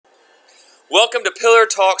Welcome to Pillar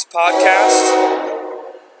Talks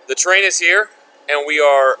Podcast. The train is here, and we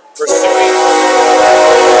are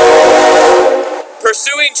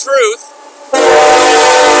pursuing truth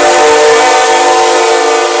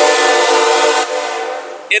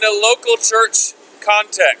in a local church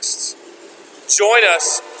context. Join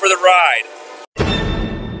us for the ride.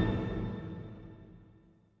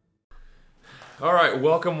 All right,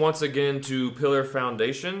 welcome once again to Pillar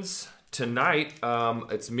Foundations. Tonight,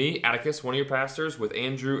 it's me, Atticus, one of your pastors, with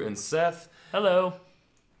Andrew and Seth. Hello.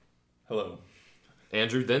 Hello.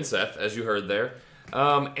 Andrew, then Seth, as you heard there.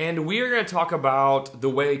 And we are going to talk about the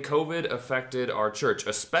way COVID affected our church,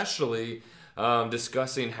 especially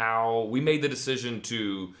discussing how we made the decision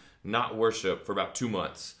to not worship for about 2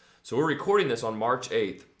 months. So we're recording this on March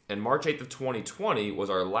 8th, and March 8th of 2020 was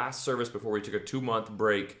our last service before we took a 2-month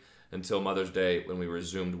break until Mother's Day when we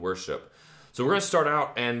resumed worship. So we're going to start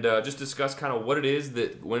out and just discuss kind of what it is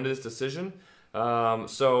that went into this decision.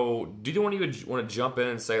 So do you want to jump in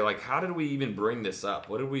and say, like, how did we even bring this up?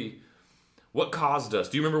 What caused us?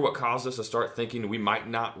 Do you remember what caused us to start thinking we might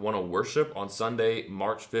not want to worship on Sunday,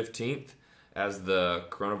 March 15th, as the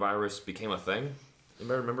coronavirus became a thing?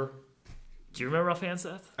 Anybody remember? Do you remember offhand,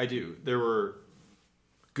 Seth? I do. There were...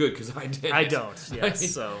 Good, because I didn't. I don't,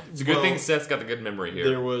 yes, so... It's a good thing Seth's got the good memory here.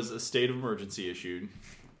 There was a state of emergency issued.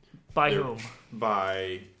 By whom?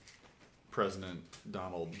 By President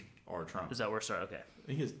Donald R. Trump. Is that where it started? Okay. I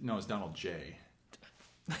think it's Donald J.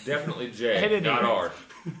 Definitely J, not R.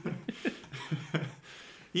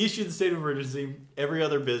 He issued the state of emergency. Every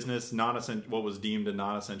other business, what was deemed a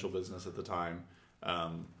non-essential business at the time,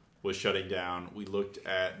 was shutting down. We looked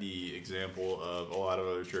at the example of a lot of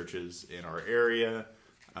other churches in our area,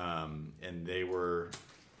 and they were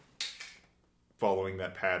following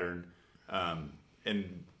that pattern.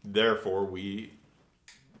 And therefore, we,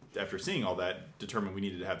 after seeing all that, determined we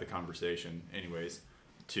needed to have the conversation anyways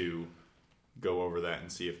to go over that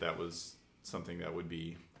and see if that was something that would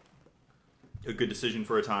be a good decision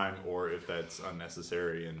for a time, or if that's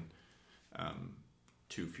unnecessary and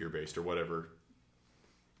too fear-based, or whatever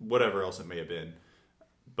else it may have been.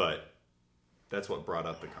 But that's what brought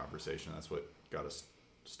up the conversation. That's what got us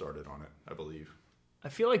started on it, I believe. I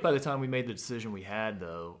feel like by the time we made the decision we had,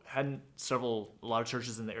 though, hadn't a lot of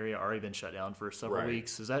churches in the area already been shut down for several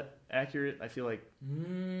weeks? Is that accurate? I feel like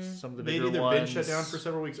some of the bigger ones... They'd either been shut down for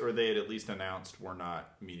several weeks, or they had at least announced we're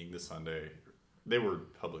not meeting this Sunday. They were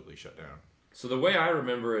publicly shut down. So the way I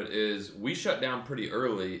remember it is we shut down pretty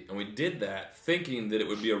early, and we did that thinking that it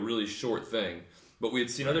would be a really short thing. But we had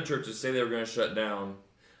seen other churches say they were going to shut down.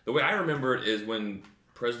 The way I remember it is when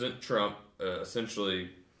President Trump essentially...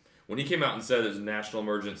 When he came out and said there's a national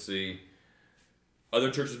emergency, other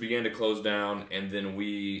churches began to close down, and then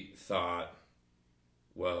we thought,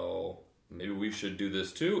 well, maybe we should do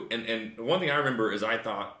this too. And one thing I remember is all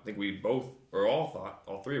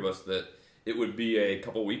three of us, that it would be a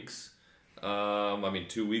couple weeks.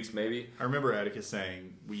 2 weeks maybe. I remember Atticus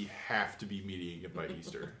saying, we have to be meeting by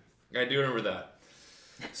Easter. I do remember that.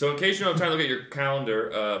 So in case you don't have time to look at your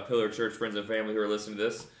calendar, Pillar Church friends and family who are listening to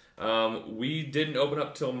this, we didn't open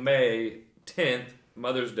up till May 10th,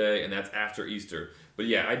 Mother's Day, and that's after Easter. But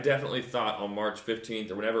yeah, I definitely thought on March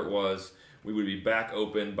 15th or whenever it was, we would be back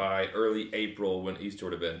open by early April when Easter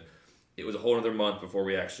would have been. It was a whole other month before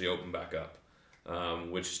we actually opened back up,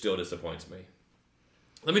 which still disappoints me.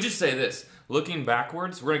 Let me just say this. Looking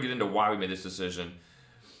backwards, we're going to get into why we made this decision.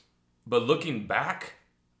 But looking back,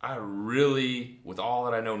 I really, with all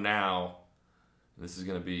that I know now, this is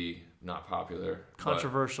going to be not popular.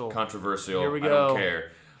 Controversial. Here we go. I don't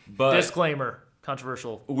care. But disclaimer.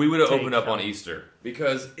 Controversial. We would have opened up on Easter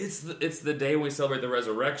because it's the day when we celebrate the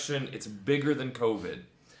resurrection. It's bigger than COVID.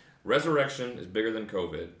 Resurrection is bigger than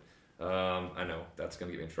COVID. I know that's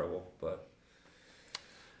going to get me in trouble, but...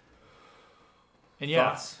 And yeah,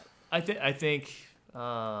 thoughts? I think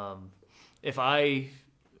if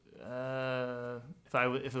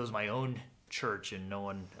it was my own church and no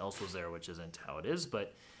one else was there, which isn't how it is,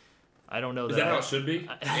 but I don't know. Is that how it should be,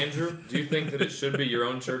 Andrew? Do you think that it should be your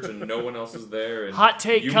own church and no one else is there? And hot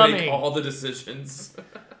take you coming. Make all the decisions.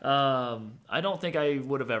 I don't think I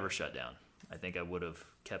would have ever shut down. I think I would have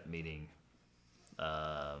kept meeting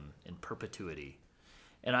in perpetuity.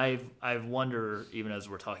 And I wonder, even as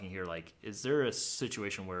we're talking here, like, is there a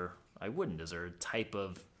situation where I wouldn't? Is there a type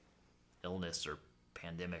of illness or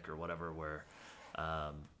pandemic or whatever where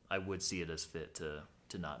I would see it as fit to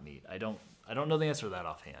not meet? I don't know the answer to that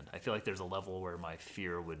offhand. I feel like there's a level where my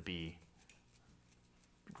fear would be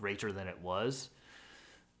greater than it was,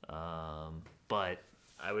 but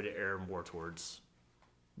I would err more towards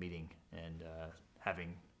meeting and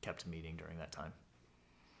having kept meeting during that time.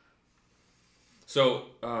 So,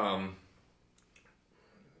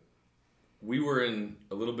 we were in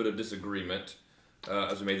a little bit of disagreement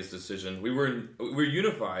as we made this decision. We were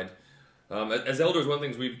unified. As elders, one of the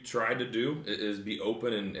things we've tried to do is be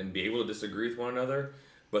open and be able to disagree with one another,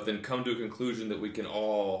 but then come to a conclusion that we can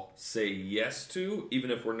all say yes to,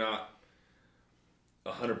 even if we're not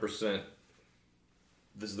 100%.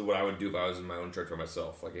 This is what I would do if I was in my own church by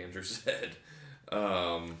myself, like Andrew said.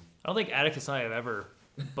 I don't think Atticus and I have ever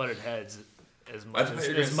butted heads as much as I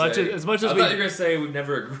we. thought you were going to say we've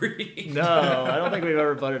never agreed. No, I don't think we've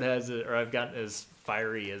ever butted heads, or I've gotten as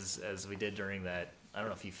fiery as we did during that. I don't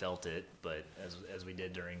know if you felt it, but as we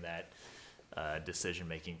did during that decision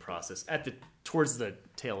making process towards the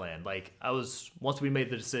tail end. Like once we made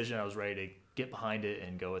the decision, I was ready to get behind it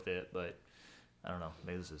and go with it. But I don't know,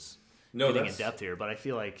 maybe this is getting in depth here. But I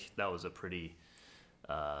feel like that was a pretty.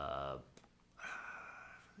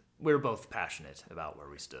 We were both passionate about where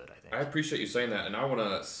we stood, I think. I appreciate you saying that, and I want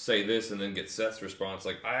to say this and then get Seth's response.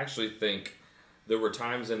 Like, I actually think there were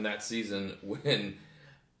times in that season when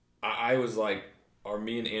I was like, are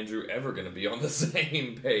me and Andrew ever going to be on the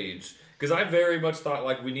same page? Because I very much thought,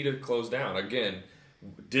 like, we needed to close down. Again,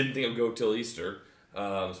 didn't think it would go till Easter,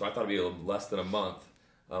 so I thought it'd be a little less than a month.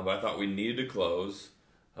 But I thought we needed to close,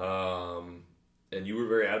 and you were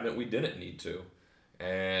very adamant we didn't need to.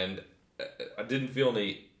 And I didn't feel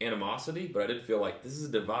any animosity, but I did feel like this is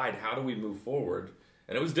a divide. How do we move forward?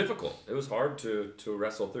 And it was difficult. It was hard to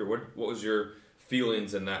wrestle through. What was your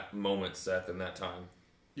feelings in that moment, Seth, in that time?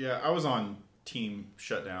 Yeah, I was on team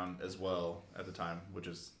shutdown as well at the time, which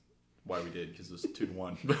is why we did, because it was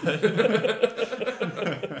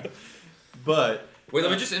 2-1. But wait,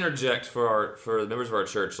 let me just interject for the members of our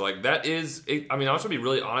church. Like, that is, I mean, I also be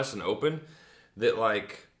really honest and open that,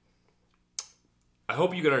 like, I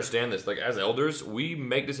hope you can understand this. Like, as elders, we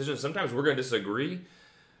make decisions. Sometimes we're going to disagree.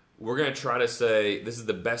 We're going to try to say this is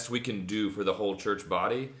the best we can do for the whole church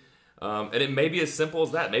body. And it may be as simple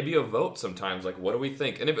as that. Maybe a vote sometimes. Like, what do we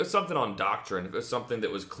think? And if it's something on doctrine, if it's something that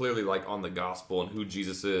was clearly like on the gospel and who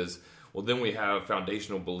Jesus is, well, then we have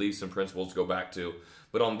foundational beliefs and principles to go back to.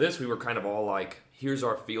 But on this, we were kind of all like, here's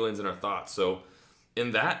our feelings and our thoughts. So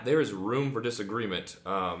in that, there is room for disagreement,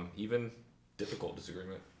 even difficult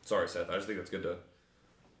disagreement. Sorry, Seth. I just think that's good to...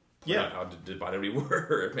 Yeah, how divided we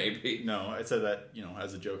were, maybe. No, I said that,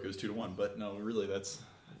 as a joke. It was 2-1, but no, really, that's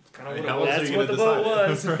kind of that's what the vote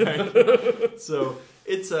was. Right? So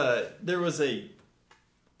it's a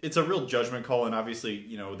real judgment call, and obviously,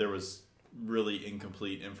 there was really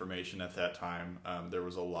incomplete information at that time. There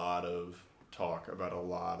was a lot of talk about a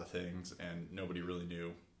lot of things, and nobody really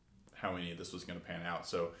knew how any of this was going to pan out.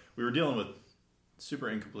 So we were dealing with super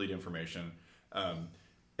incomplete information, and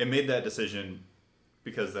made that decision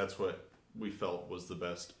because that's what we felt was the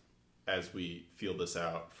best as we feel this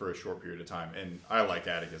out for a short period of time. And I, like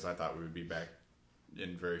Atticus, I thought we would be back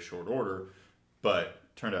in very short order, but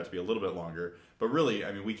turned out to be a little bit longer. But really,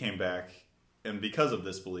 I mean, we came back, and because of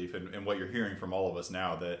this belief and what you're hearing from all of us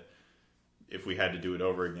now, that if we had to do it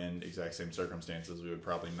over again, exact same circumstances, we would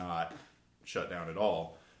probably not shut down at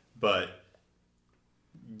all. But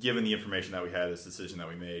given the information that we had, this decision that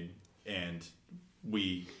we made, and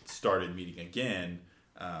we started meeting again,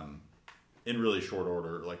 in really short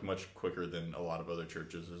order, like much quicker than a lot of other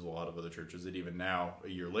churches. There's a lot of other churches that even now, a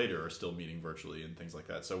year later, are still meeting virtually and things like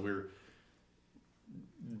that. So we're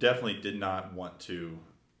definitely did not want to.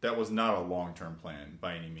 That was not a long-term plan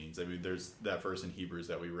by any means. I mean, there's that verse in Hebrews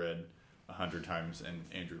that we read 100 times, and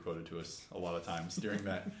Andrew quoted to us a lot of times during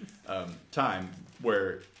that time,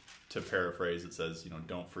 where, to paraphrase, it says,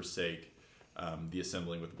 don't forsake the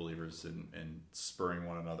assembling with believers and spurring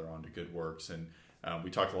one another on to good works. And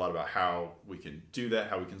we talked a lot about how we can do that,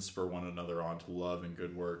 how we can spur one another on to love and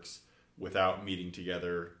good works without meeting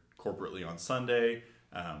together corporately on Sunday.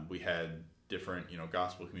 We had different,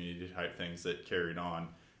 gospel community type things that carried on.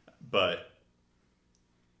 But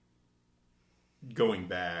going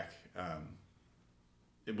back,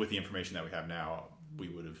 with the information that we have now, we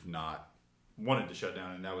would have not wanted to shut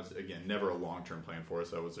down. And that was, again, never a long-term plan for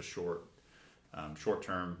us. That was a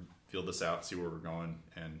short-term, feel this out, see where we're going,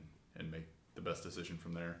 and make the best decision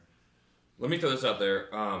from there. Let me throw this out there.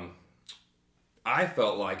 I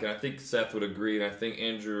felt like, and I think Seth would agree, and I think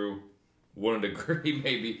Andrew wouldn't agree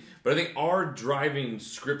maybe, but I think our driving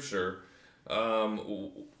scripture,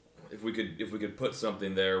 if we could put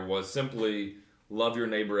something there, was simply love your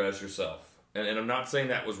neighbor as yourself. And I'm not saying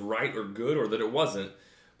that was right or good or that it wasn't,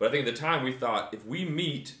 but I think at the time we thought if we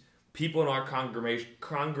meet, people in our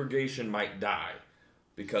congregation might die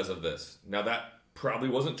because of this. Now that probably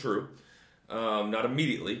wasn't true. Not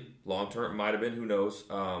immediately. Long term, it might have been, who knows.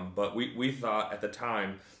 But we thought at the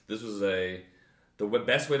time this was a the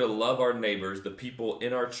best way to love our neighbors, the people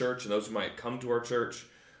in our church and those who might come to our church,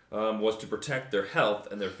 was to protect their health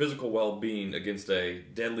and their physical well-being against a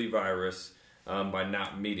deadly virus by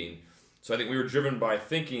not meeting. So I think we were driven by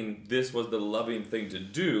thinking this was the loving thing to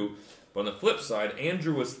do. But on the flip side,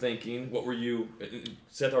 Andrew was thinking, what were you,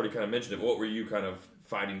 Seth already kind of mentioned it, but what were you kind of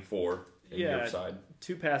fighting for in your side?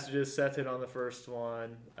 2 passages. Seth hit on the first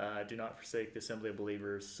one. Do not forsake the assembly of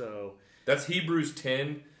believers. So that's Hebrews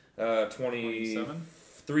 10,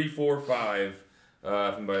 23, 4, 5,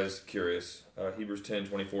 if anybody's curious. Hebrews 10,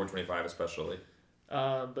 24, and 25 especially.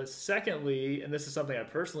 But secondly, and this is something I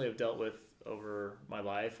personally have dealt with over my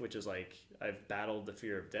life, which is like I've battled the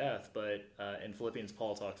fear of death, but in Philippians,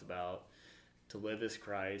 Paul talks about to live is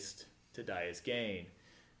Christ, to die is gain.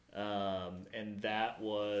 And that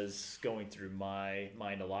was going through my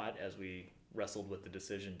mind a lot as we wrestled with the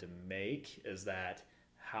decision to make, is that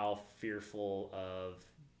how fearful of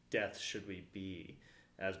death should we be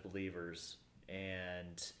as believers,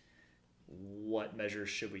 and what measures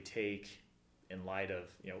should we take in light of,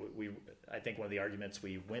 I think one of the arguments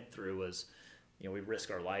we went through was, we risk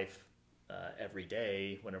our life every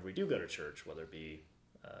day whenever we do go to church, whether it be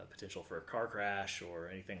potential for a car crash or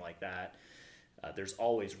anything like that. There's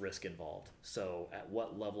always risk involved. So at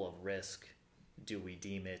what level of risk do we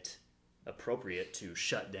deem it appropriate to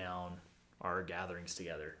shut down our gatherings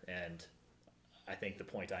together? And I think the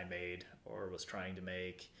point I made or was trying to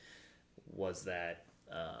make was that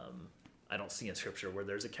I don't see in Scripture where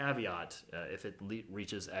there's a caveat. If it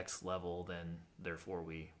reaches X level, then therefore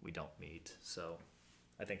we don't meet. So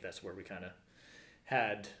I think that's where we kind of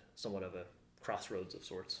had somewhat of a crossroads of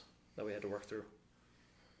sorts that we had to work through.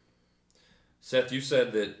 Seth, you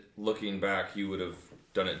said that looking back, you would have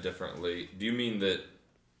done it differently. Do you mean that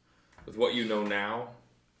with what you know now,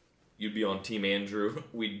 you'd be on Team Andrew?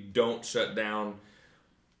 We don't shut down,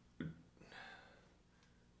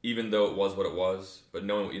 even though it was what it was, but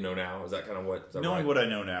knowing what you know now, is that kind of what? Is that knowing right? what I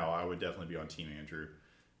know now, I would definitely be on Team Andrew.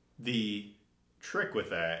 The trick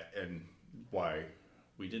with that, and why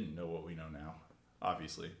we didn't know what we know now,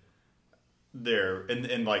 obviously,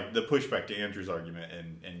 and like the pushback to Andrew's argument,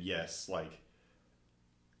 and yes, like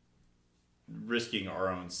risking our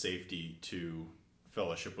own safety to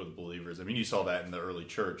fellowship with believers. I mean, you saw that in the early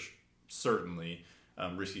church, certainly,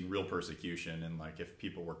 risking real persecution, and like if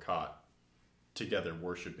people were caught together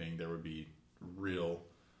worshiping, there would be real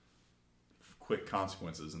quick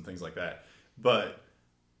consequences and things like that. But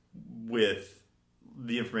with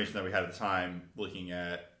the information that we had at the time, looking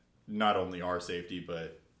at not only our safety,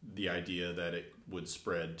 but the idea that it would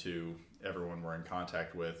spread to everyone we're in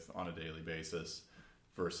contact with on a daily basis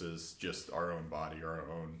versus just our own body, our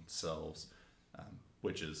own selves,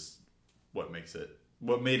 which is what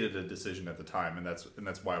made it a decision at the time. And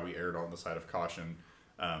that's why we erred on the side of caution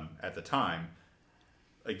at the time.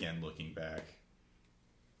 Again, looking back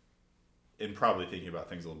and probably thinking about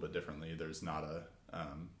things a little bit differently, there's not a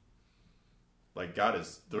like God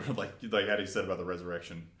is like Eddie said about the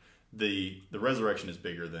resurrection. The resurrection is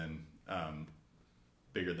bigger than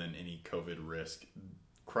any COVID risk.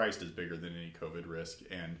 Christ is bigger than any COVID risk,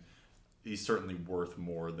 and he's certainly worth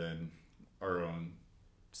more than our own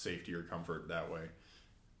safety or comfort that way.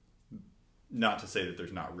 Not to say that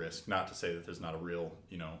there's not risk, not to say that there's not a real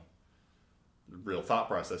thought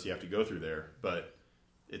process you have to go through there, but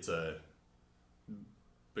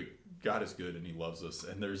but God is good and he loves us,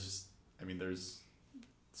 and there's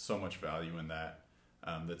so much value in that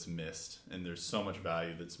that's missed, and there's so much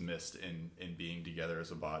value that's missed in being together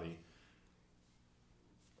as a body,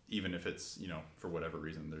 even if it's for whatever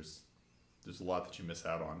reason. There's a lot that you miss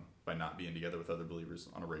out on by not being together with other believers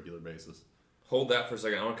on a regular basis. Hold that for a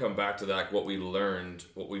second. I want to come back to that, what we learned,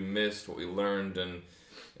 what we missed, what we learned, and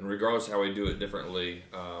regardless of how we do it differently,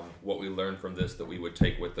 what we learned from this that we would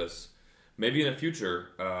take with us, maybe in a future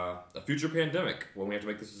pandemic when we have to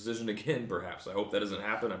make this decision again, perhaps. I hope that doesn't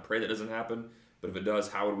happen. I pray that doesn't happen. But if it does,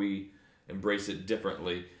 how would we embrace it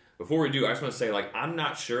differently? Before we do, I just want to say, I'm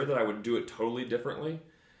not sure that I would do it totally differently.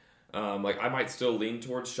 I might still lean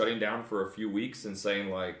towards shutting down for a few weeks and saying,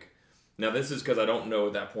 now this is because I don't know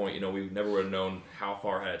at that point, we never would have known how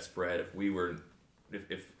far had it spread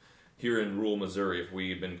if here in rural Missouri, if we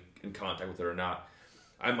had been in contact with it or not.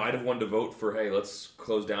 I might have wanted to vote for, hey, let's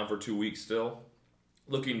close down for 2 weeks still.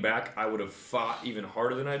 Looking back, I would have fought even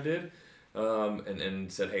harder than I did.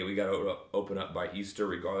 And said, hey, we got to open up by Easter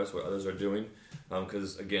regardless of what others are doing.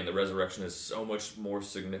 Because, again, the resurrection is so much more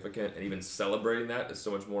significant, and even celebrating that is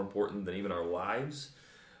so much more important than even our lives.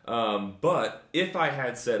 But if I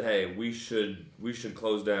had said, hey, we should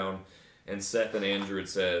close down, and Seth and Andrew had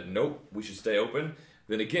said, nope, we should stay open,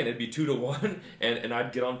 then again it'd be 2-1, and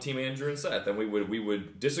I'd get on Team Andrew and Seth, and we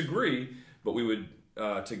would disagree, but we would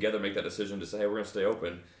together make that decision to say, hey, we're going to stay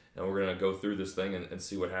open, and we're going to go through this thing and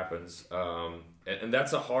see what happens. And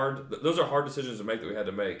those are hard decisions to make that we had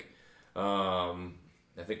to make.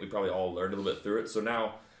 I think we probably all learned a little bit through it. So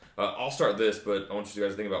now I'll start this, but I want you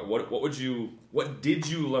guys to think about what did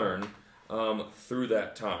you learn through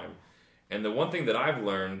that time? And the one thing that I've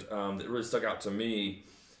learned that really stuck out to me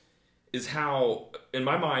is how, in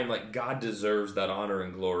my mind, like, God deserves that honor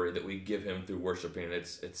and glory that we give him through worshiping.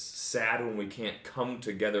 It's sad when we can't come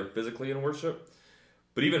together physically in worship.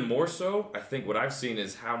 But even more so, I think what I've seen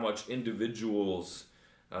is how much individuals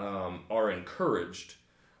are encouraged,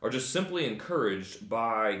 or just simply encouraged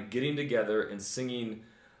by getting together and singing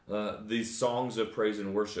these songs of praise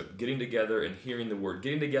and worship, getting together and hearing the word,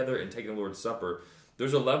 getting together and taking the Lord's Supper.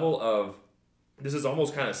 There's a level of, this is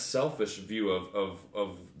almost kind of selfish view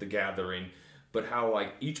of the gathering, but how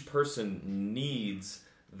like each person needs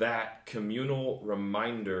that communal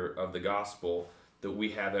reminder of the gospel that we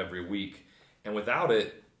have every week. And without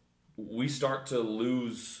it, we start to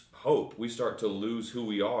lose hope. We start to lose who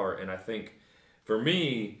we are. And I think for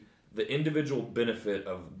me, the individual benefit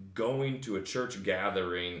of going to a church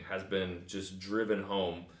gathering has been just driven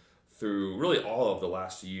home through really all of the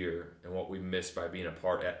last year and what we missed by being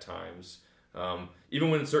apart at times.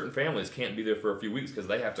 Even when certain families can't be there for a few weeks because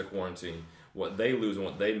they have to quarantine, what they lose and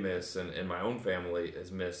what they miss, and my own family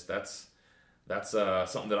has missed, that's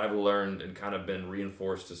something that I've learned and kind of been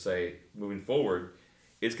reinforced to say, moving forward,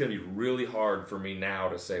 it's going to be really hard for me now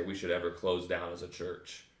to say we should ever close down as a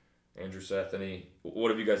church. Andrew, Seth, what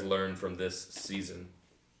have you guys learned from this season?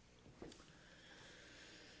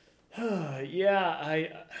 Yeah,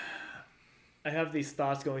 I have these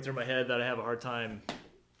thoughts going through my head that I have a hard time.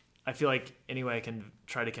 I feel like any way I can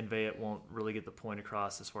try to convey it won't really get the point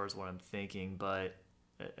across as far as what I'm thinking, but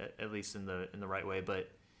at least in the right way.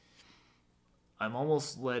 But I'm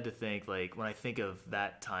almost led to think, like, when I think of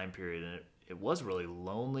that time period, and it was really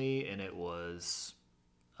lonely, and it was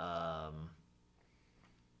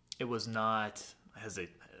not,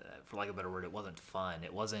 for lack of a better word, it wasn't fun.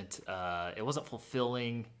 It wasn't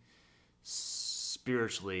fulfilling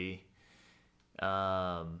spiritually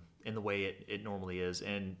in the way it normally is.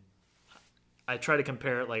 And I try to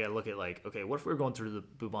compare it, like, I look at, like, okay, what if we were going through the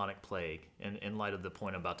bubonic plague, and in light of the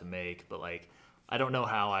point I'm about to make, but, like, I don't know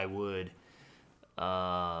how I would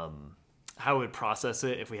process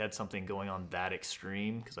it if we had something going on that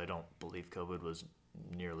extreme, because I don't believe COVID was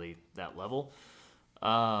nearly that level. But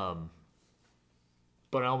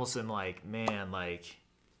I almost am like, man, like,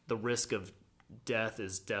 the risk of death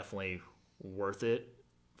is definitely worth it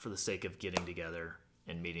for the sake of getting together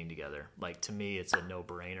and meeting together. Like, to me, it's a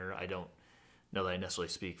no-brainer. I don't know that I necessarily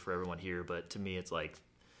speak for everyone here, but to me, it's like,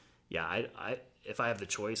 yeah, I if I have the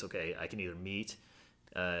choice, okay, I can either meet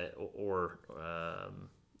or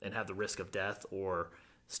and have the risk of death, or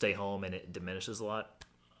stay home and it diminishes a lot.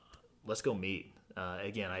 Let's go meet.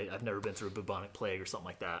 Again, I've never been through a bubonic plague or something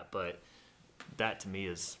like that, but that to me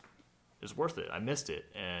is worth it. I missed it,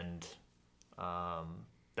 and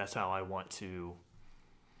that's how I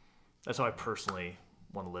personally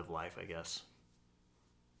want to live life, I guess,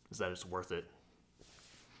 is that it's worth it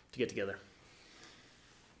to get together.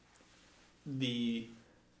 The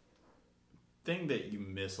thing that you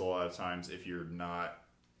miss a lot of times if you're not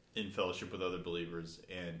in fellowship with other believers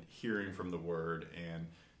and hearing from the word and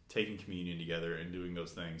taking communion together and doing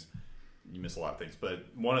those things, you miss a lot of things. But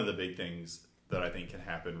one of the big things that I think can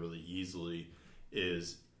happen really easily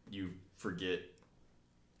is you forget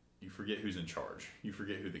who's in charge. You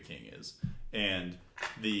forget who the king is. And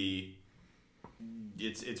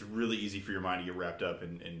it's really easy for your mind to get wrapped up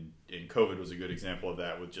in COVID was a good example of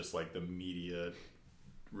that, with just like the media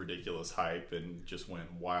ridiculous hype and just went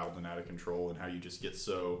wild and out of control, and how you just get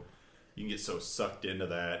so sucked into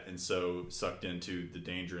that, and so sucked into the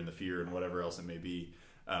danger and the fear and whatever else it may be,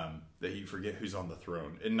 that you forget who's on the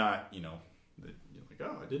throne. And not, that you're like,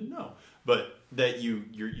 oh, I didn't know, but that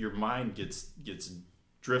your mind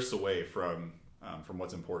drifts away from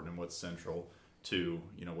what's important and what's central to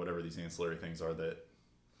whatever these ancillary things are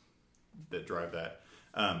that drive that.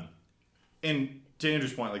 And to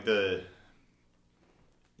Andrew's point, like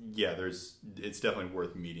it's definitely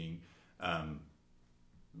worth meeting,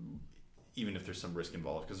 even if there's some risk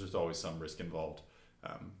involved, because there's always some risk involved.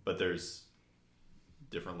 But there's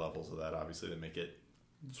different levels of that, obviously, that make it.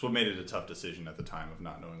 It's what made it a tough decision at the time of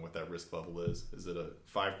not knowing what that risk level is. Is it a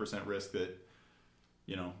 5% risk that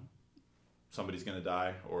somebody's going to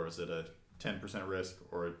die, or is it a 10% risk,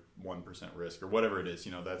 or a 1% risk, or whatever it is?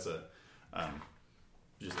 That's a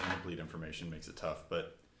just incomplete information makes it tough.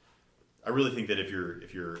 But I really think that if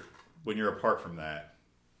you're when you're apart from that,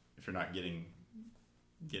 if you're not getting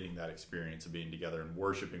that experience of being together and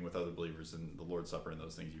worshiping with other believers and the Lord's Supper and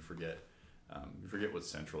those things, you forget what's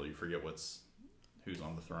central. You forget who's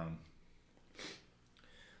on the throne.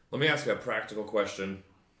 Let me ask you a practical question.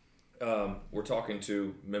 We're talking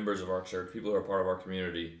to members of our church, people who are part of our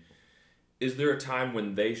community. Is there a time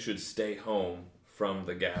when they should stay home from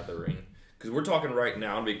the gathering? Because we're talking right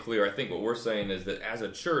now, and to be clear, I think what we're saying is that as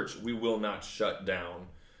a church, we will not shut down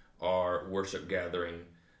our worship gathering.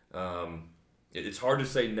 It's hard to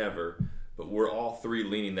say never, but we're all three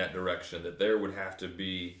leaning that direction, that there would have to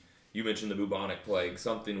be, you mentioned the bubonic plague,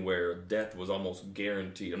 something where death was almost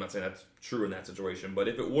guaranteed. I'm not saying that's true in that situation, but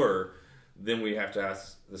if it were, then we have to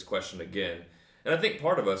ask this question again. And I think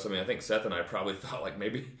part of us, I think Seth and I probably thought like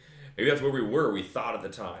maybe that's where we were. We thought at the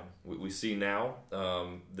time. We see now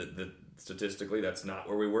that statistically that's not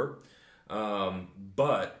where we were.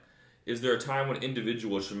 But is there a time when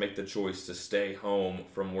individuals should make the choice to stay home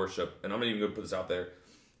from worship? And I'm not even going to put this out there.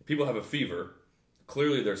 If people have a fever,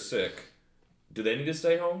 clearly they're sick. Do they need to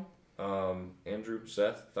stay home? Andrew,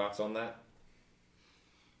 Seth, thoughts on that?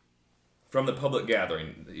 From the public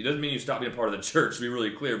gathering. It doesn't mean you stop being part of the church, to be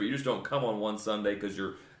really clear, but you just don't come on one Sunday because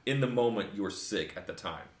you're in the moment, you're sick at the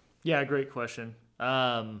time. Yeah, great question.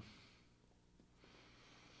 That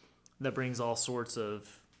brings all sorts of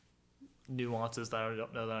nuances that I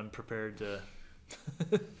don't know that I'm prepared to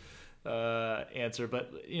answer.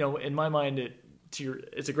 But in my mind,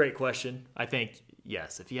 it's a great question. I think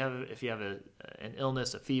yes, if you have an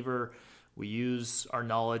illness, a fever, we use our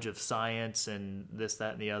knowledge of science and this,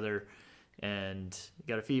 that, and the other. And you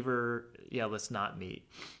got a fever, yeah, let's not meet.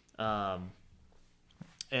 And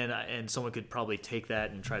someone could probably take that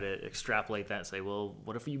and try to extrapolate that and say, well,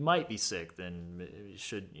 what if you might be sick? Then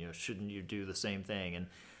shouldn't you do the same thing? And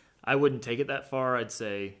I wouldn't take it that far. I'd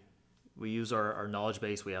say we use our knowledge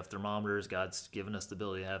base. We have thermometers. God's given us the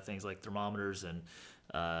ability to have things like thermometers and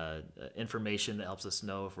information that helps us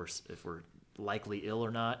know if we're likely ill or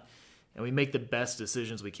not. And we make the best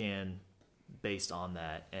decisions we can based on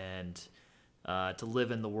that. And to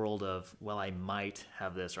live in the world of, well, I might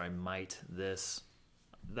have this or I might this,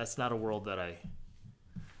 that's not a world that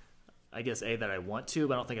I guess that I want to,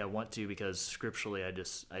 but I don't think I want to because scripturally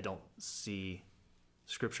I don't see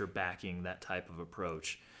scripture backing that type of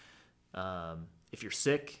approach. If you're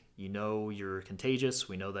sick, you're contagious.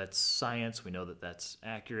 We know that's science. We know that that's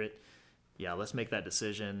accurate. Yeah, let's make that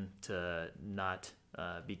decision to not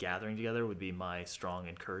be gathering together would be my strong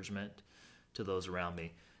encouragement to those around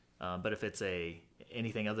me. But if it's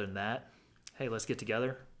anything other than that, hey, let's get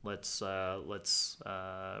together. Let's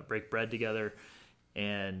break bread together.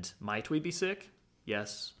 And might we be sick?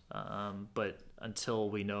 Yes. But until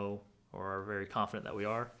we know or are very confident that we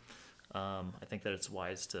are, I think that it's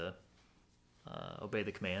wise to obey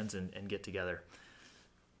the commands and get together.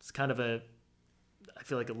 It's kind of I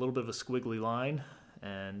feel like a little bit of a squiggly line,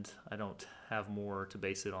 and I don't have more to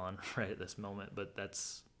base it on right at this moment, but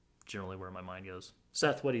that's generally where my mind goes.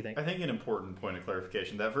 Seth, what do you think? I think an important point of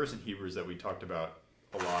clarification, that verse in Hebrews that we talked about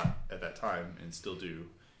a lot at that time and still do,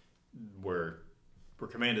 where we're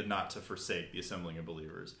commanded not to forsake the assembling of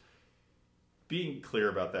believers. Being clear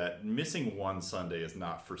about that, missing one Sunday is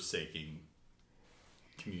not forsaking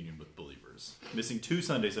communion with believers. Missing 2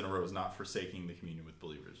 Sundays in a row is not forsaking the communion with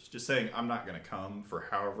believers. Just saying I'm not going to come for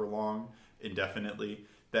however long indefinitely,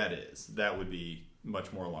 that would be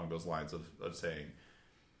much more along those lines of saying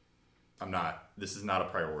this is not a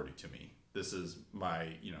priority to me. This is my,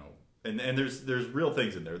 and there's real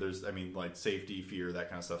things in there. There's, like safety, fear, that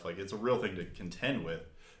kind of stuff. Like it's a real thing to contend with.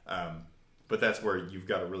 But that's where you've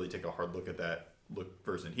got to really take a hard look at that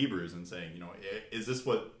verse in Hebrews and saying, is this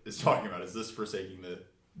what it's talking about? Is this forsaking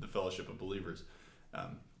the fellowship of believers?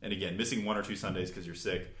 And again, missing 1 or 2 Sundays because you're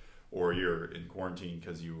sick or you're in quarantine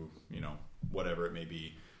because whatever it may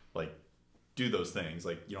be, like do those things.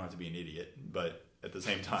 Like you don't have to be an idiot, but at the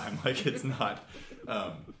same time, like it's not,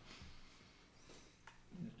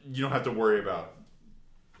 you don't have to worry about,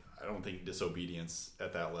 I don't think disobedience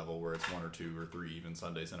at that level where it's 1 or 2 or 3 even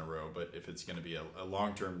Sundays in a row. But if it's going to be a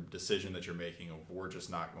long-term decision that you're making of we're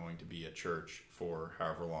just not going to be at church for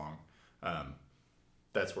however long,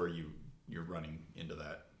 that's where you're running into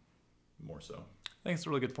that more so. I think it's a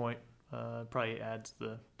really good point. Probably adds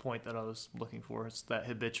the point that I was looking for. It's that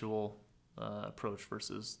habitual approach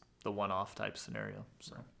versus the one-off type scenario.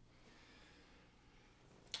 So,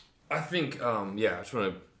 I think, I just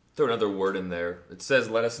want to throw another word in there. It says,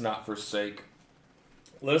 "Let us not forsake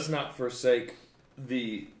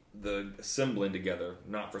the assembling together."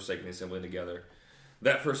 Not forsaking the assembling together.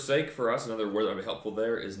 That forsake for us, another word that would be helpful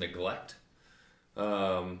there is neglect.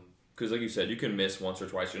 Because Because like you said, you can miss once or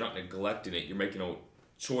twice. You're not neglecting it. You're making a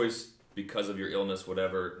choice because of your illness,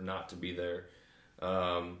 whatever, not to be there.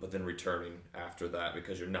 But then returning after that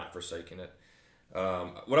because you're not forsaking it.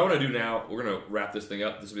 What I want to do now, we're going to wrap this thing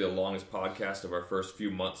up. This will be the longest podcast of our first few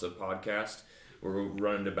months of podcast. We're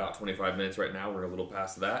running to about 25 minutes right now. We're a little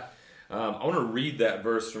past that. I want to read that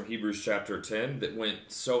verse from Hebrews chapter 10 that went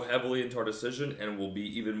so heavily into our decision and will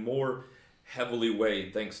be even more heavily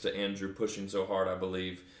weighed thanks to Andrew pushing so hard, I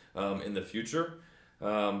believe, in the future. But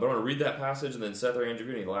I want to read that passage, and then Seth or Andrew,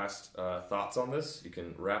 if you have any last thoughts on this, you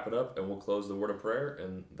can wrap it up, and we'll close the word of prayer,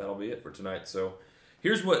 and that'll be it for tonight. So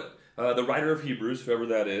here's what the writer of Hebrews, whoever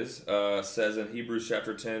that is, says in Hebrews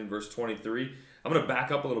chapter 10, verse 23. I'm going to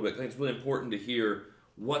back up a little bit. I think it's really important to hear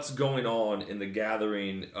what's going on in the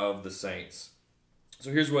gathering of the saints.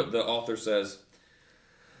 So here's what the author says.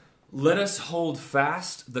 Let us hold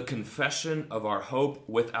fast the confession of our hope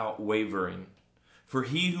without wavering, for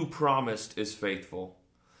he who promised is faithful.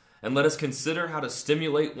 And let us consider how to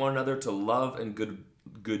stimulate one another to love and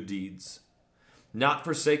good deeds, not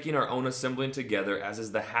forsaking our own assembling together, as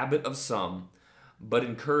is the habit of some, but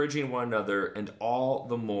encouraging one another, and all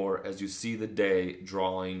the more as you see the day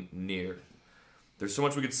drawing near. There's so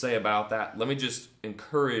much we could say about that. Let me just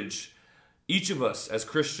encourage each of us as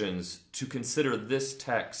Christians to consider this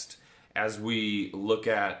text as we look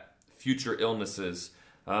at future illnesses,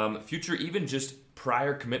 future even just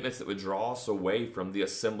prior commitments that would draw us away from the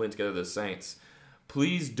assembling together of the saints.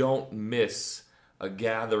 Please don't miss a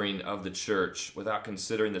gathering of the church without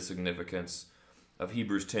considering the significance of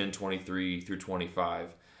Hebrews 10, 23 through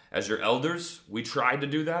 25. As your elders, we tried to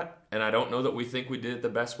do that, and I don't know that we think we did it the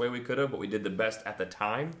best way we could have, but we did the best at the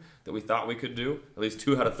time that we thought we could do. At least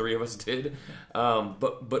 2 out of 3 of us did.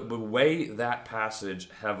 But weigh that passage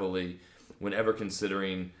heavily whenever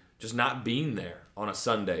considering just not being there on a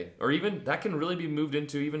Sunday. Or even, that can really be moved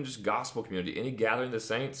into even just gospel community. Any gathering of the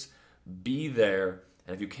saints, be there.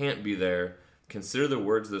 And if you can't be there, consider the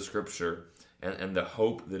words of the Scripture and the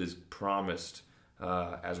hope that is promised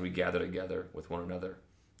as we gather together with one another.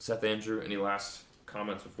 Seth, Andrew, any last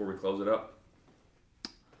comments before we close it up?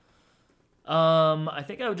 I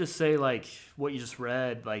think I would just say, like, what you just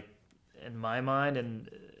read, like, in my mind, and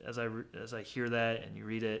as I hear that and you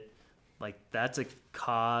read it, like, that's a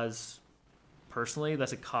cause, personally,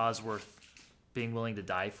 that's a cause worth being willing to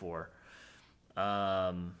die for.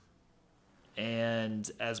 And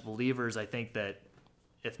as believers, I think that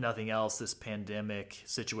if nothing else, this pandemic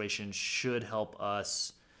situation should help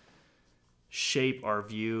us shape our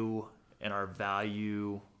view and our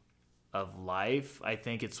value of life. I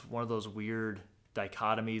think it's one of those weird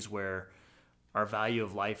dichotomies where our value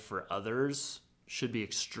of life for others should be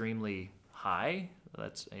extremely high.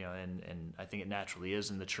 That's, and I think it naturally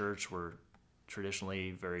is in the church. We're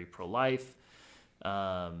traditionally very pro-life.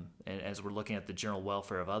 And as we're looking at the general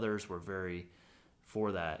welfare of others, we're very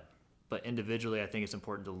for that. But individually, I think it's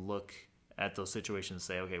important to look at those situations and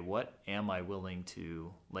say, okay, what am I willing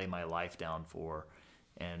to lay my life down for?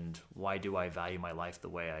 And why do I value my life the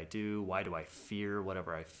way I do? Why do I fear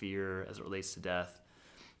whatever I fear as it relates to death?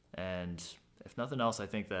 And if nothing else, I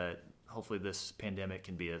think that hopefully this pandemic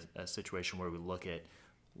can be a situation where we look at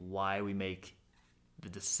why we make the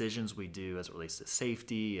decisions we do as it relates to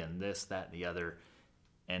safety and this, that, and the other,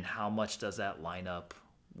 and how much does that line up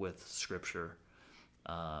with Scripture.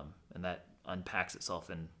 And that unpacks itself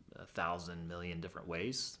in 1,000 million different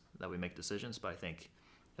ways that we make decisions. But I think,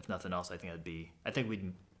 if nothing else, I think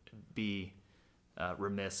we'd be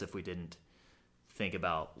remiss if we didn't think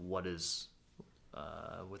about what is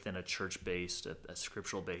within a church-based, a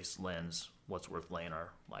scriptural-based lens, what's worth laying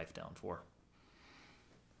our life down for.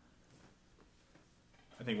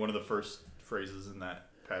 I think one of the first phrases in that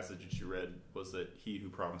passage that you read was that he who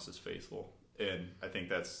promises faithful. And I think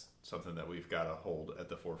that's something that we've got to hold at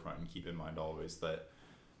the forefront and keep in mind always, that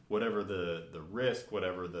whatever the risk,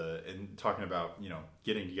 and talking about,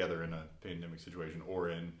 getting together in a pandemic situation or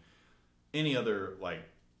in any other, like,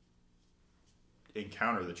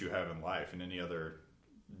 encounter that you have in life and any other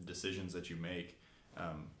decisions that you make,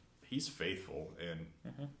 he's faithful and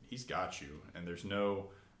he's got you. And there's no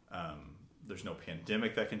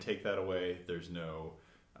pandemic that can take that away. There's no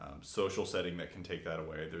social setting that can take that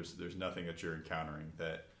away. There's nothing that you're encountering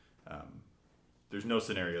that there's no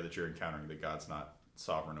scenario that you're encountering that God's not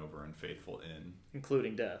sovereign over and faithful in,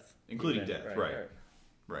 including death.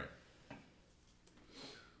 Right.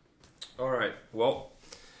 All right. Well,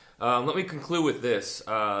 let me conclude with this.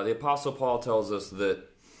 The Apostle Paul tells us that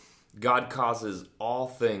God causes all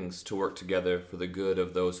things to work together for the good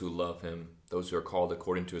of those who love him, those who are called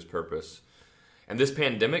according to his purpose. And this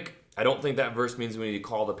pandemic, I don't think that verse means we need to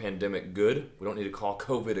call the pandemic good. We don't need to call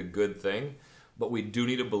COVID a good thing. But we do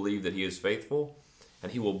need to believe that he is faithful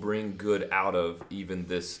and he will bring good out of even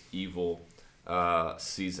this evil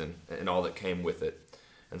season and all that came with it.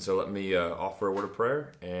 And so let me offer a word of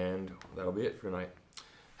prayer, and that'll be it for tonight.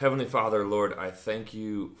 Heavenly Father, Lord, I thank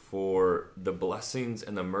you for the blessings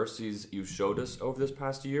and the mercies you've showed us over this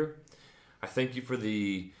past year. I thank you for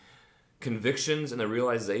the convictions and the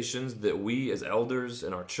realizations that we as elders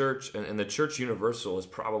in our church and the church universal has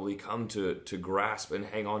probably come to grasp and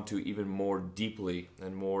hang on to even more deeply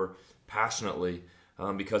and more passionately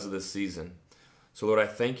because of this season. So Lord, I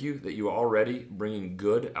thank you that you are already bringing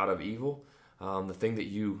good out of evil, the thing that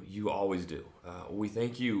you always do. We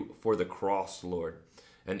thank you for the cross, Lord,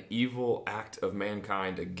 an evil act of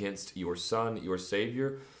mankind against your Son, your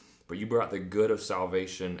Savior, but you brought the good of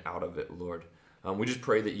salvation out of it, Lord. We just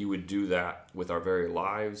pray that you would do that with our very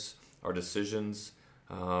lives, our decisions,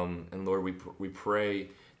 and Lord, we pray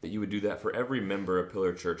that you would do that for every member of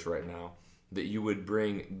Pillar Church right now, that you would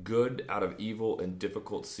bring good out of evil in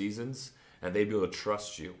difficult seasons, and they'd be able to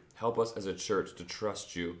trust you. Help us as a church to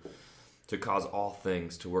trust you, to cause all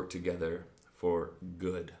things to work together for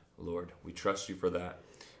good, Lord. We trust you for that,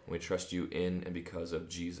 and we trust you in and because of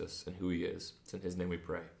Jesus and who he is. It's in his name we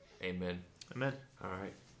pray. Amen. Amen. All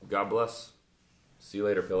right. God bless. See you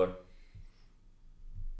later, Pillar.